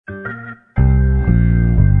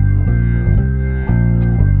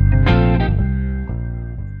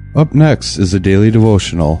Up next is a daily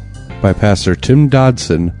devotional by Pastor Tim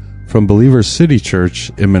Dodson from Believers City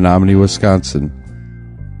Church in Menominee, Wisconsin.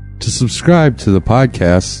 To subscribe to the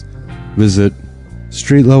podcast, visit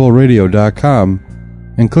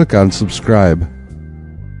streetlevelradio.com and click on subscribe.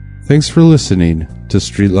 Thanks for listening to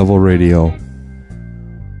Street Level Radio.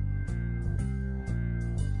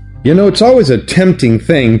 You know, it's always a tempting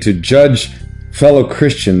thing to judge fellow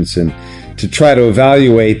Christians and to try to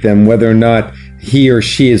evaluate them whether or not he or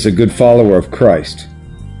she is a good follower of Christ.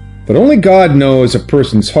 But only God knows a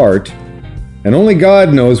person's heart, and only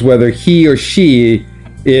God knows whether he or she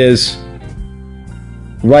is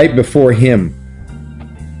right before Him.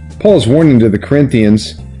 Paul's warning to the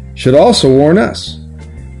Corinthians should also warn us.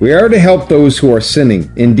 We are to help those who are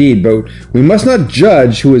sinning, indeed, but we must not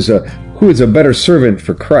judge who is a better servant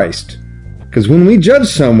for Christ. Because when we judge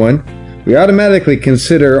someone, we automatically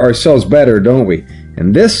consider ourselves better, don't we?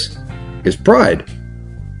 And this is pride.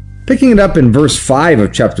 Picking it up in verse 5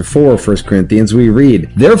 of chapter 4 of 1 Corinthians, we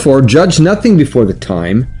read, "Therefore judge nothing before the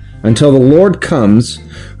time, until the Lord comes,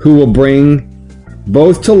 who will bring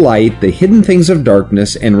both to light the hidden things of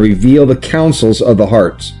darkness and reveal the counsels of the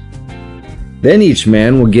hearts. Then each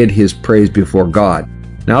man will get his praise before God.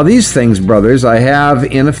 Now these things, brothers, I have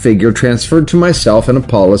in a figure transferred to myself and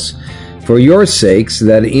Apollos for your sakes,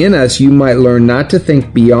 that in us you might learn not to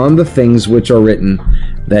think beyond the things which are written,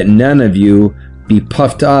 that none of you be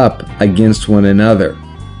puffed up against one another."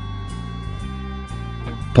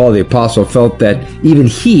 Paul the Apostle felt that even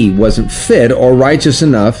he wasn't fit or righteous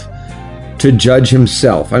enough to judge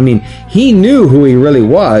himself. I mean, he knew who he really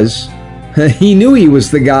was. He knew he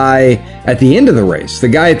was the guy at the end of the race, the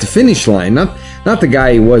guy at the finish line, not the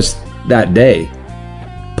guy he was that day.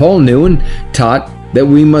 Paul knew and taught that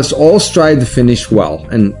we must all strive to finish well,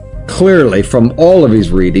 and clearly from all of his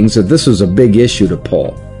readings that this was a big issue to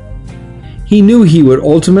Paul. He knew he would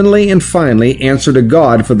ultimately and finally answer to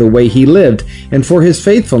God for the way he lived and for his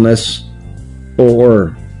faithfulness,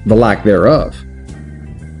 or the lack thereof.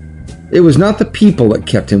 It was not the people that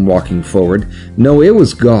kept him walking forward. No, it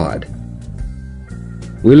was God.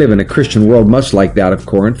 We live in a Christian world much like that of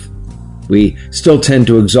Corinth. We still tend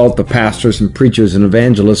to exalt the pastors and preachers and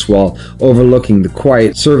evangelists while overlooking the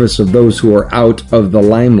quiet service of those who are out of the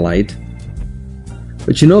limelight.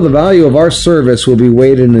 But you know, the value of our service will be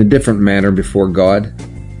weighed in a different manner before God,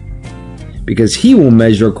 because He will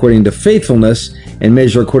measure according to faithfulness and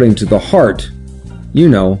measure according to the heart. You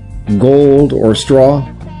know, gold or straw.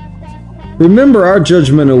 Remember, our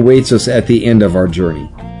judgment awaits us at the end of our journey.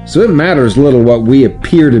 So it matters little what we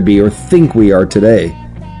appear to be or think we are today.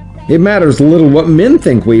 It matters little what men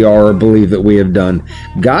think we are or believe that we have done.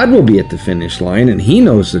 God will be at the finish line, and He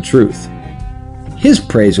knows the truth. His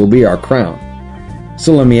praise will be our crown.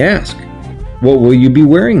 So let me ask, what will you be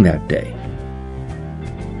wearing that day?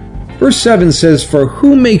 Verse 7 says, "For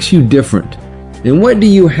who makes you different? And what do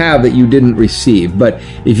you have that you didn't receive? But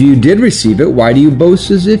if you did receive it, why do you boast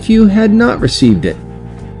as if you had not received it?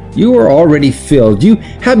 You are already filled. You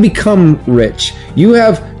have become rich. You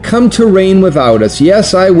have come to reign without us.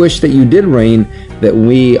 Yes, I wish that you did reign, that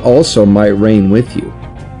we also might reign with you."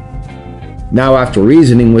 Now, after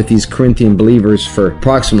reasoning with these Corinthian believers for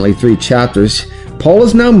approximately 3 chapters, Paul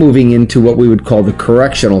is now moving into what we would call the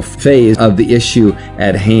correctional phase of the issue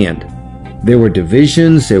at hand. There were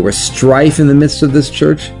divisions, there was strife in the midst of this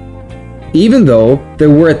church, even though there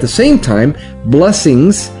were at the same time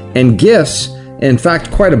blessings and gifts, in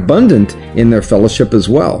fact, quite abundant in their fellowship as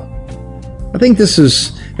well. I think this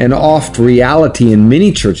is an oft reality in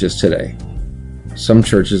many churches today. Some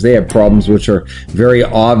churches, they have problems which are very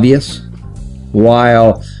obvious.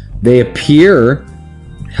 While they appear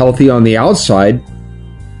healthy on the outside,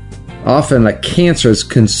 often a cancer is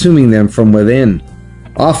consuming them from within.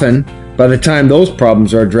 Often, by the time those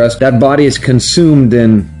problems are addressed, that body is consumed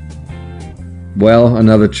and, well,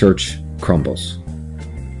 another church crumbles.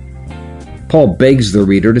 Paul begs the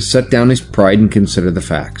reader to set down his pride and consider the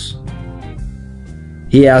facts.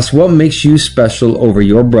 He asks, what makes you special over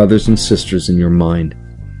your brothers and sisters in your mind?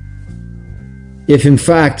 If in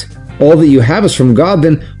fact all that you have is from God,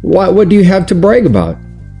 then what do you have to brag about?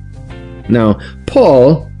 Now,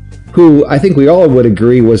 Paul, who I think we all would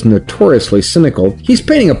agree was notoriously cynical, he's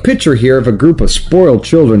painting a picture here of a group of spoiled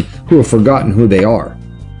children who have forgotten who they are.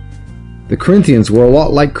 The Corinthians were a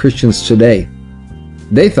lot like Christians today.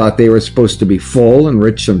 They thought they were supposed to be full and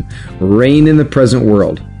rich and reign in the present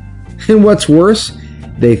world. And what's worse,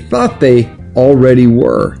 they thought they already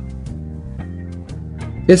were.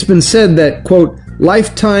 It's been said that, quote,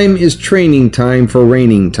 lifetime is training time for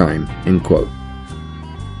reigning time, end quote.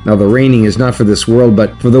 Now the reigning is not for this world,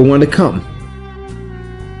 but for the one to come.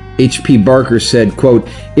 H.P. Barker said, quote,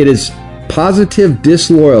 "It is positive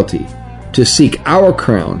disloyalty to seek our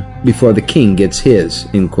crown before the king gets his,"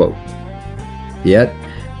 end quote. Yet,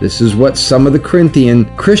 this is what some of the Corinthian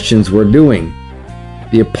Christians were doing.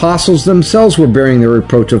 The apostles themselves were bearing the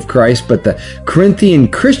reproach of Christ, but the Corinthian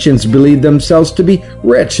Christians believed themselves to be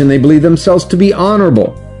rich and they believed themselves to be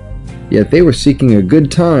honorable. Yet they were seeking a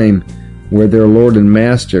good time where their Lord and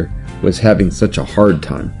Master was having such a hard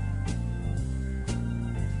time.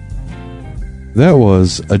 That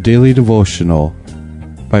was a daily devotional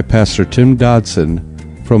by Pastor Tim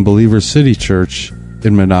Dodson from Believer City Church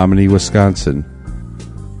in Menominee, Wisconsin.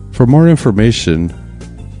 For more information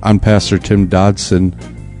on Pastor Tim Dodson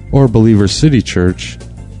or Believer City Church,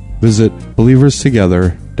 visit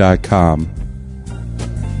believerstogether.com.